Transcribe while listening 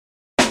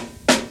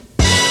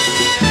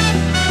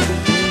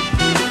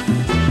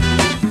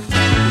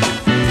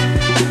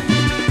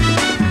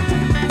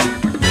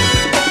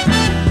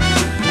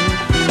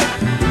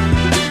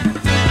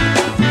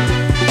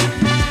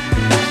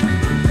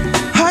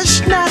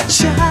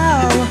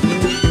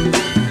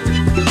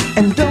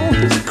and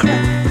don't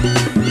cry.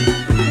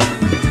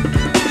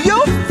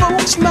 Your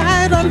folks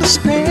might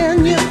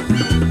understand you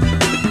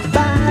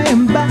by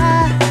and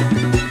by.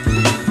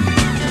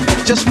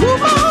 Just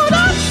move on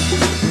up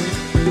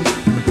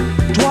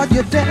toward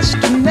your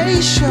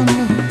destination,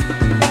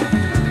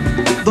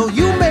 though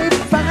you may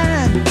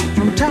find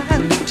from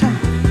time to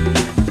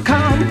time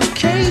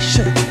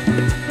complication.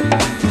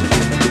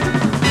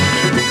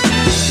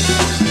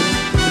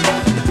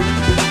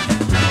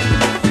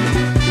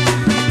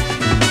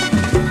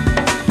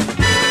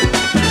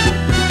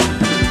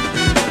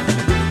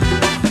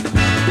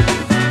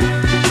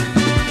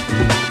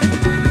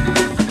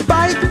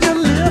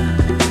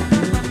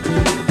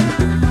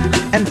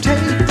 And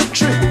take the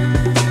trip,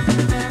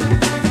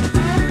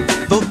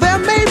 though there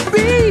may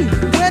be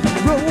wet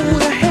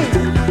road ahead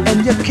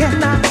and you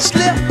cannot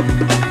slip.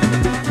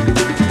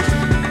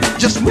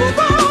 Just move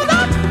on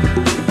up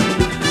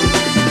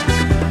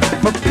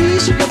for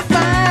peace you'll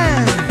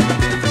find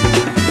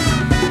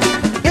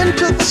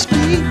into the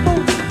steeple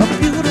of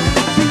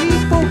beautiful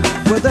people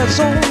where there's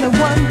only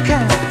one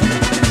kind.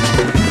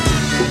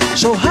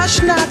 So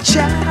hush now,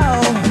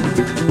 child,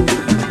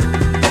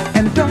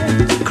 and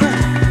don't cry.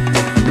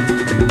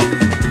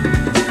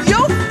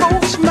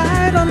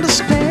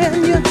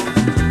 Understand you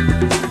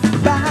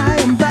by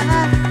and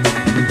by.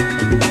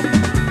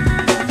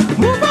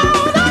 Move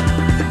on up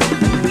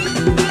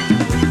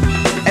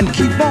and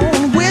keep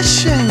on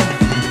wishing.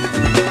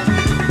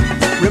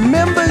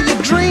 Remember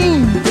your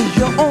dream is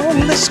your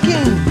only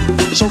scheme,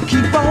 so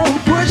keep on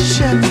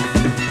pushing.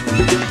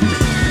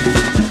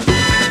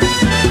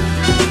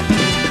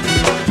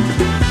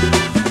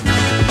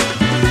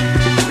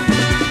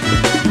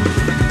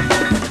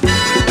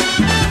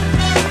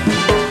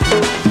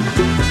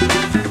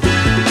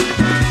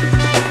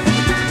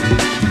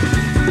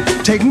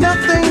 Take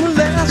nothing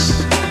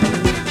less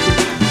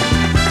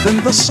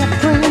than the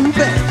supreme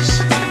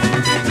best.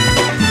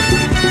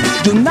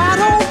 Do not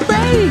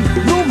obey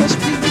rumors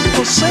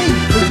people say,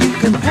 but you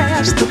can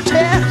pass the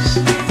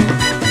test.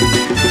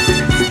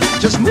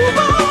 Just move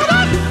on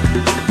up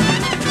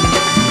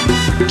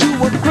to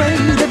a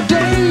greater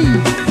day.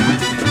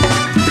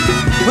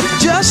 With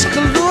just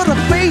a little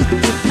faith,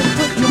 if you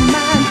put your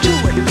mind to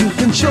it, you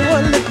can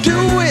surely do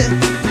it.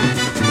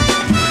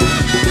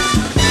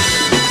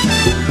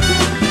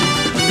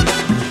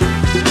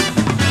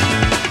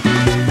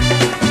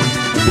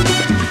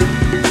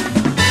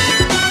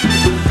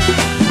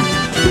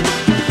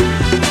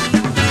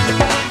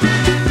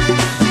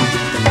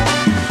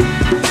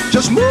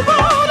 Just move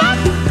on up,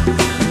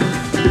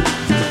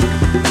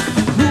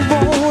 move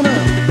on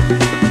up,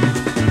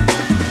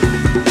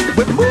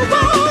 we move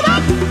on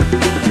up,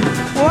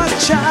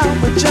 watch out,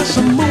 we just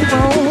move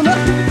on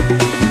up,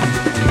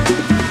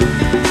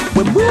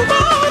 we move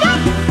on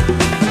up,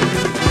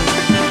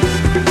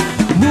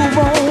 move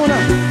on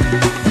up.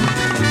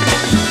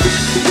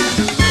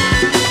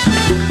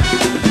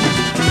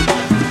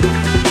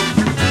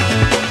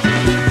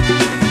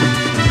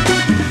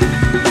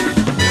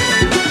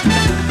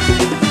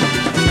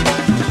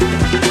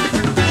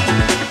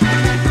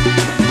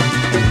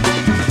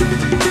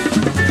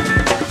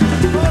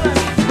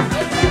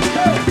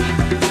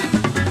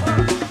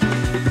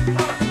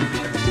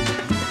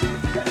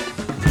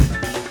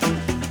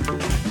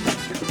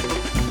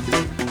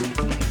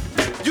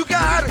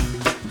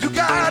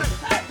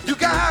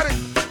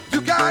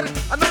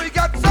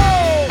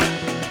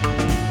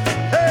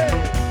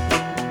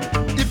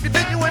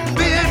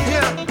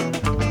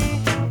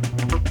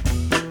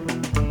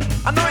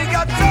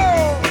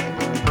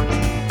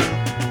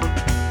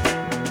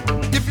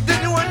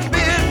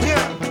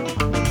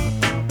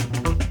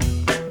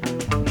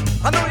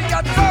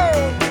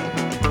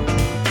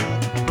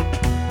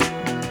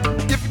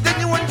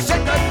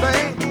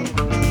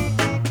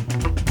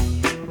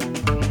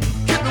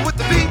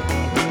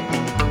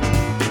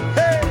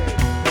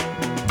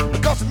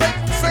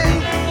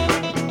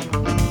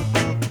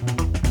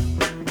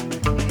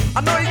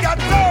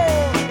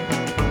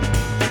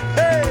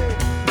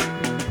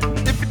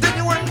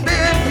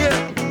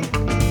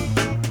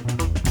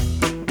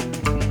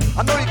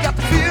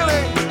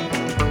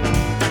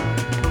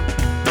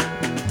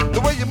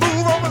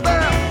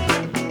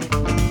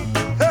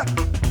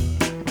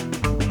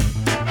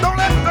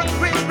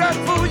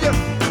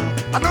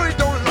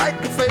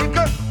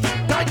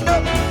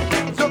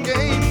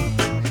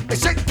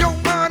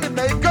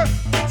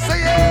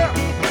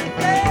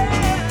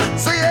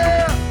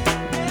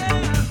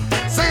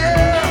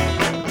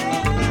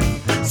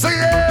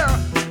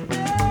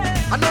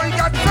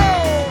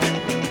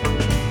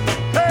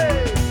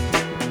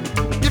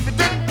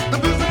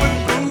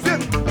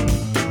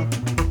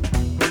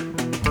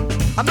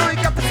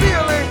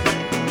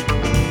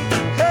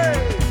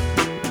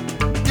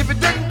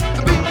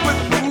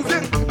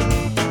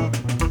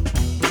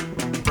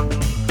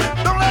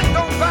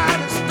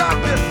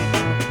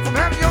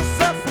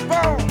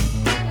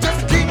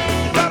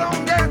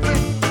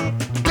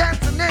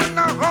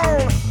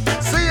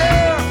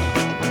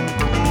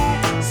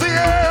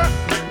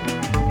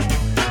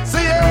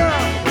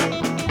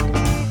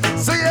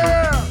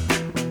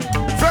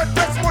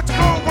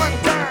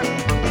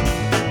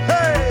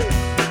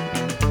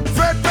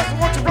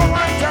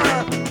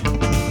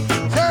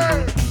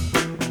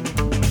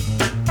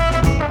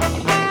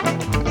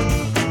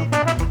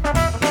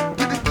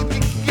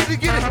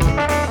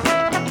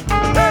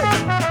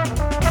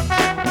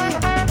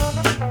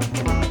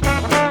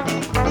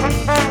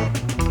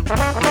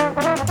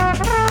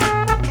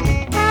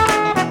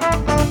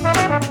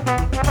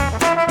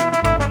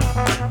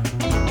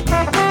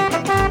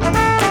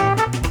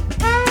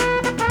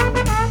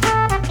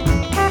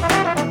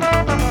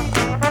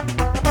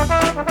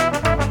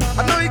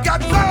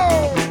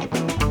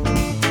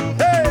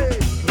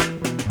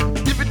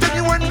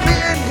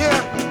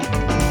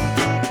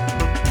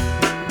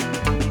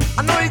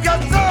 know you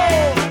got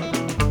soul.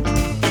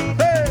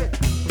 Hey,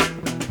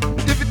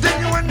 if you think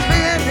you wouldn't be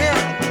in here,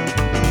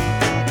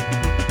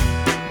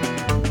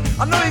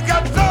 I know you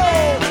got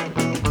soul.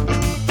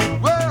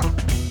 Well,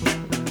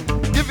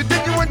 if you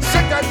think you wouldn't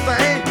shake that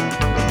thing,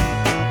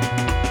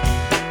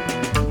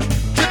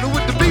 get me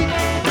with the beat.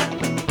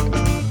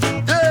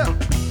 Yeah,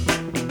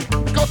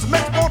 'cause it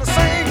makes me wanna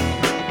sing.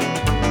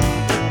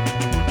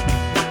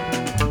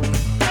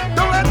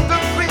 Don't let the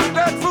green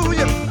that fool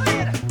you.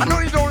 I know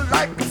you don't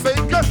like the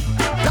faker.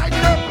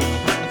 Tighten up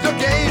your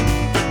game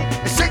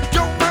and shake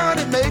your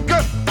money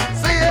maker.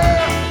 Say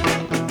yeah,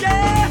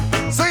 yeah.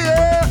 Say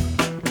yeah,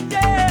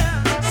 yeah.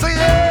 Say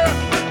yeah,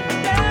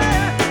 yeah.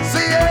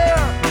 Say yeah,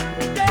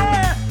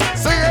 yeah.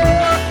 Say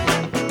yeah,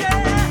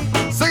 yeah.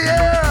 Say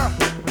yeah,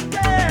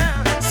 yeah.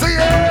 Say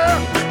yeah,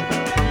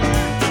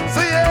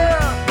 say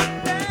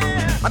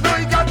yeah. I know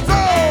you got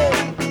soul.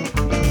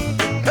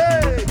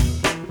 Hey,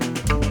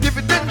 if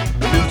you didn't,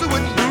 the music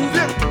wouldn't move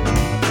you.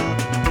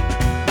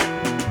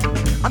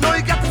 I know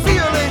you got the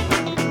feeling.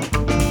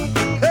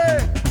 Hey,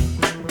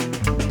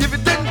 if you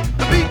didn't,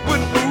 the beat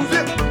wouldn't move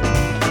you.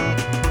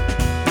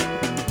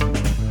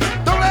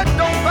 Don't let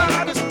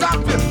nobody stop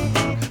you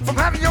from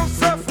having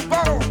yourself a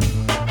ball.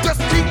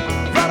 Just keep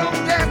right on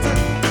dancing,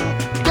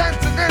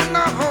 dancing in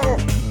the hall.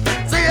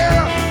 Say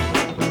yeah,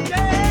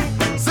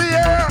 yeah. Say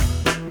yeah,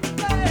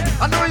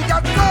 yeah. I know you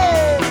got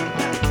soul.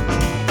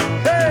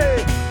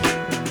 Hey,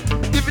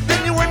 if you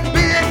didn't, you wouldn't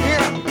be in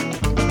here.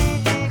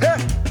 Hey,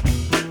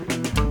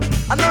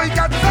 I know you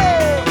got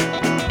soul.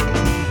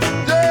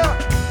 Yeah,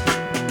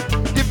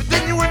 if you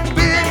didn't, you wouldn't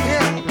be in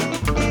here.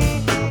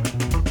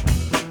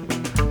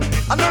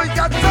 I know you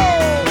got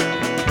soul.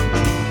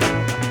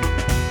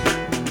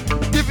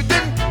 If you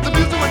didn't, the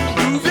music wouldn't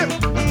move you.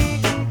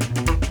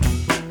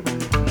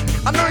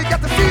 I know you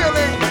got the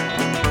feeling.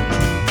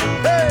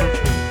 Hey,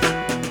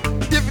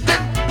 if you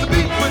didn't, the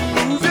beat wouldn't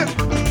move you.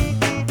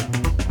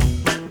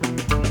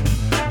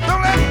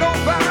 Don't let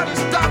nobody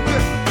stop you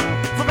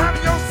from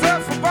having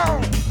yourself a ball.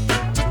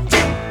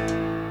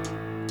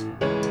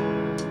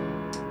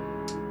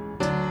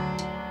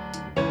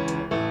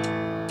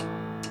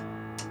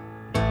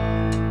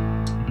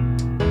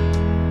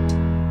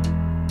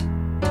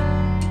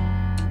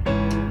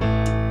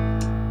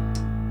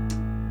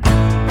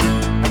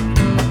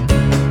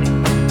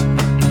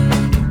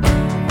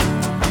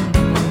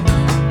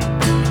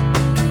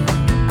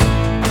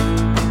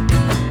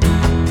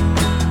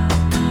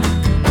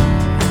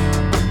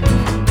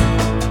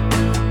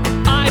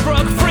 I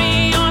broke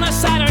free on a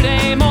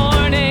Saturday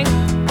morning.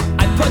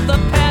 I put the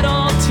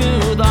pedal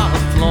to the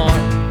floor,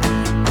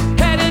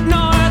 headed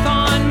north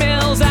on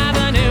Mills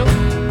Avenue,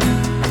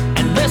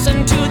 and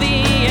listened to the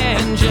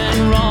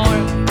engine roar.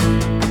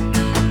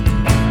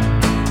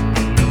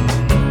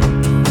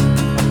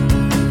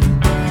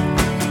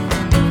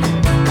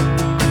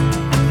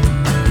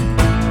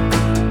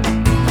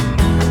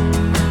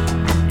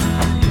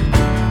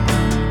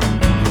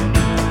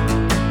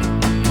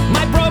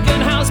 My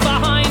broken house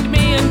behind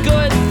me and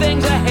good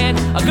things ahead.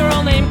 A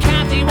girl named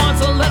Kathy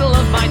wants a little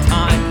of my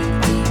time.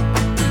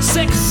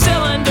 6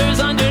 cylinders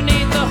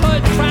underneath the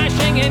hood,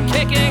 crashing and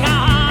kicking.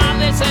 Ah,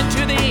 listen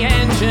to the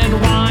engine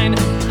whine.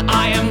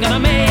 I am gonna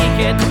make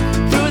it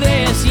through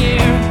this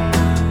year.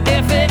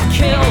 If it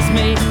kills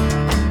me,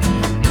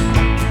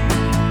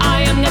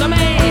 I am gonna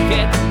make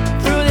it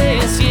through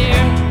this year.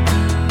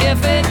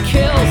 If it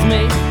kills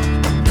me.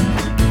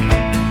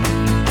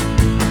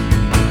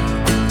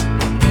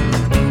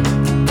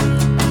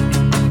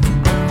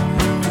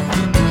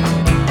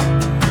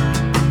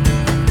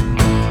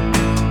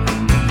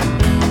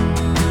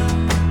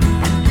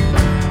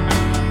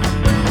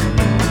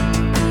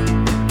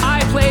 I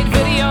played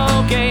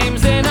video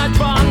games in a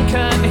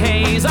drunken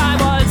haze. I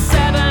was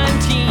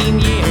 17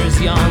 years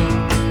young.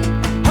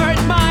 Hurt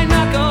my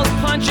knuckles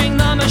punching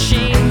the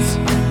machines.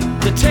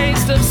 The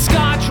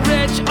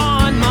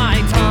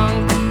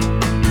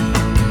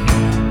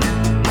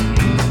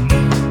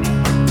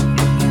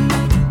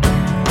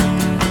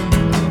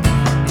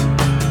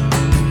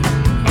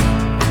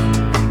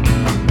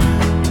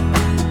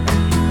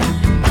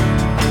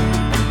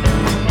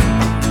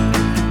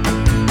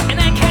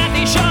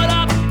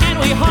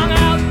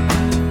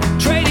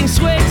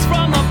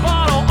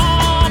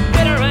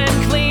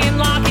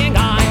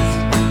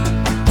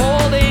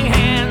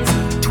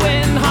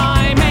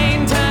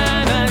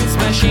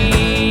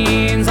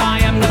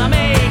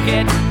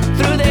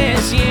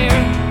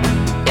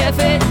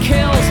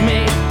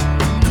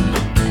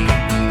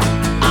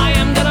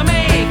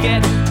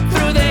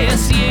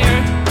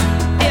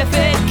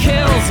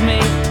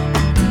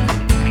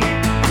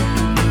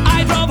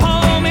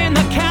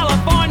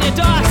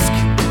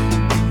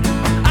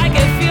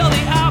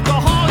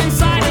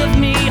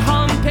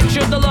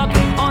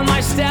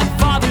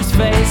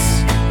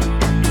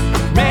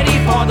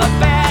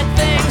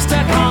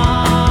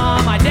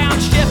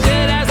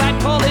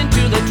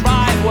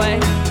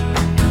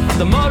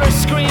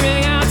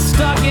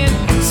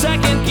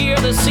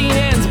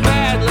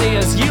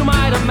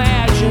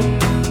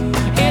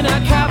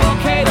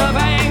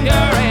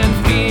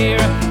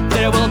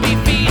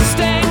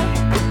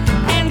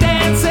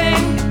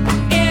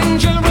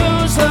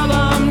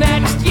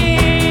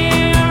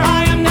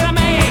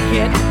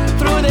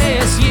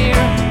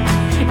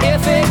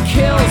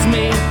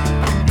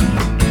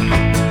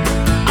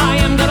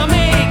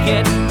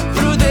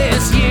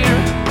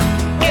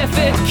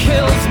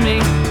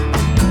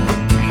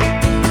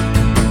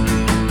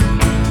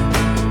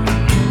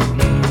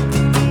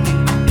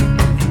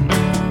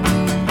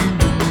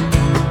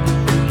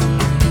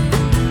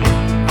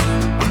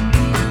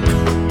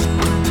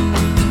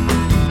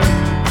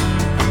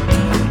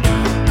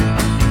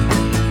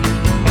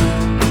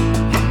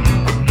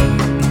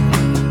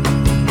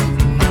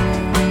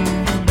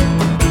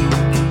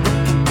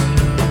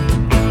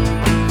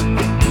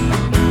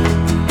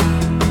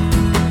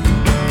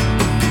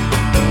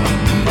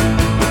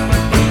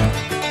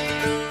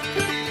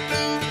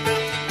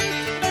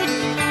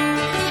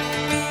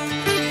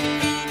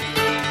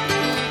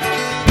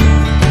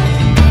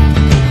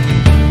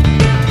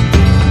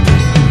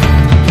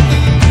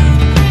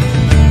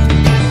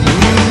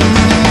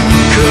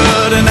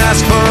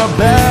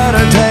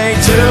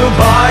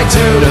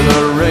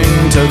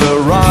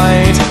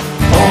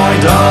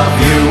point of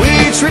view.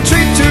 Each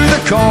retreat to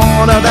the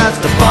corner that's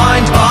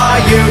defined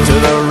by you. To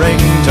the ring,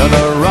 to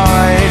the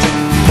right,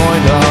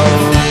 point of.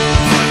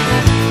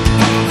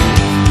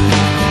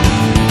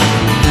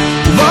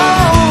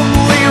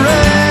 Lonely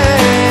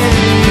rain.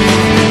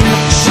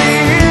 She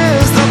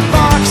is the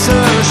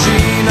boxer. She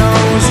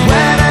knows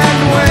when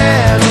and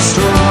where to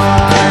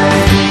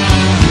strike.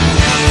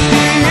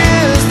 He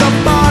is the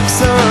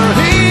boxer.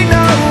 He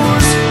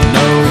knows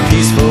no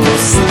peaceful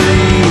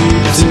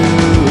sleep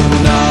tonight.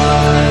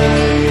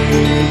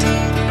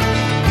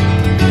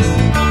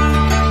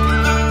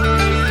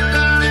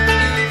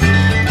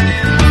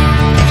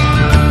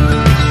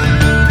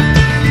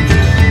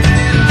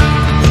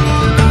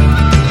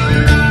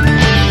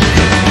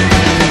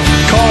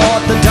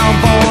 Caught the down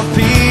 4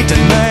 feet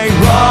and made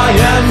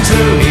Ryan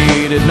too.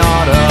 He did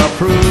not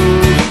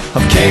approve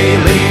of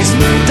Kaylee's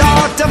move.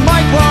 Dr.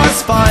 Mike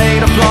was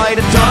fight or flight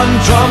at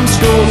Dundrum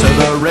School. To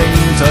the ring,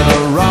 to the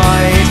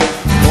right,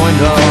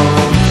 point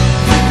of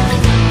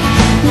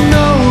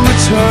no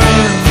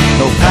return.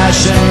 No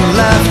passion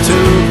left to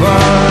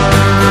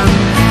burn.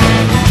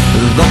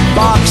 The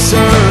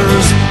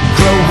boxers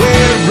grow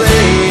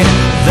weary,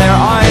 their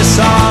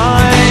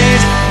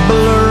eyesight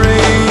blurry.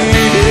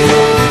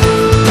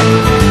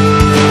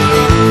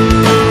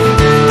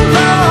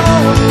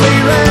 Lonely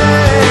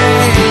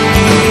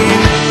rain.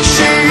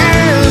 She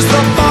is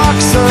the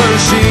boxer.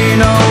 She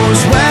knows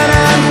when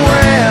and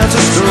where to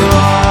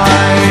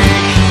strike.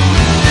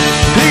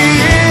 He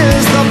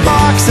is the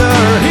boxer.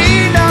 He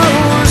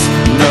knows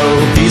no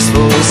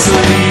peaceful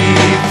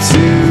sleep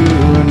tonight.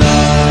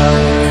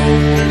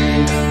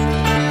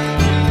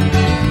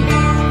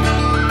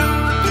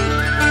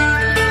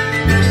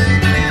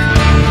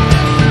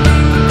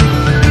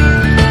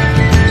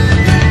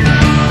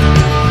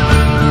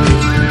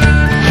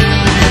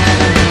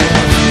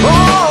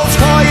 All's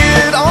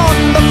quiet on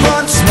the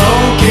front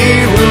smoky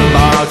room.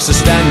 Boxer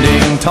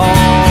standing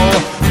tall,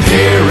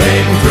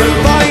 peering through,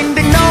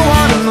 finding no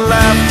one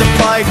left to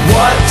fight.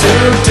 What to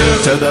do?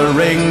 To the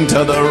ring,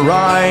 to the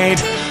right,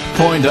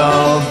 point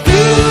of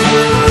view.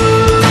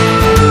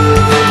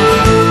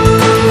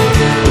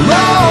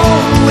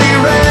 Lonely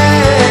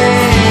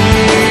rain.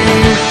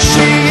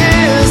 She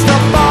is the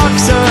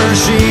boxer.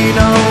 She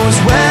knows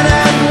when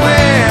and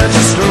where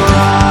to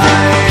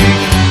strike.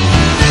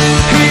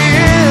 He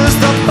is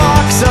the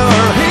boxer.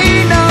 He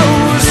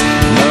knows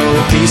no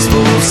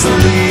peaceful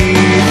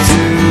sleep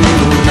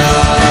tonight.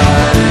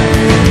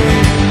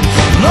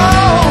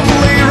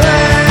 Lonely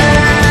rain.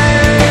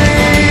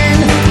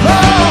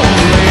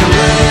 Lonely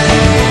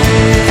rain.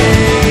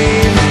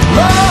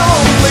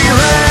 Lonely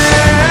rain.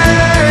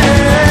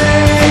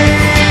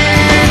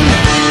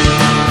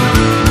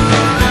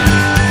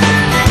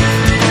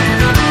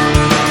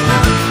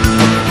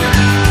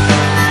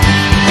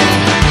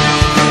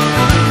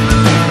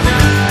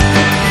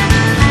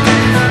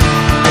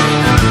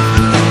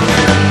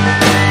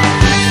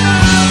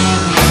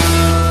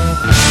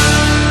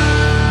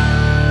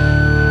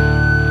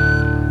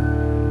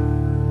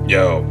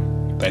 Yo,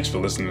 thanks for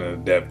listening to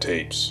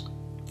Devtapes.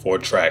 4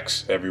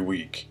 tracks every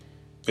week.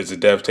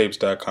 Visit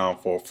devtapes.com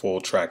for a full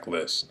track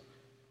list.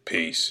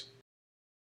 Peace.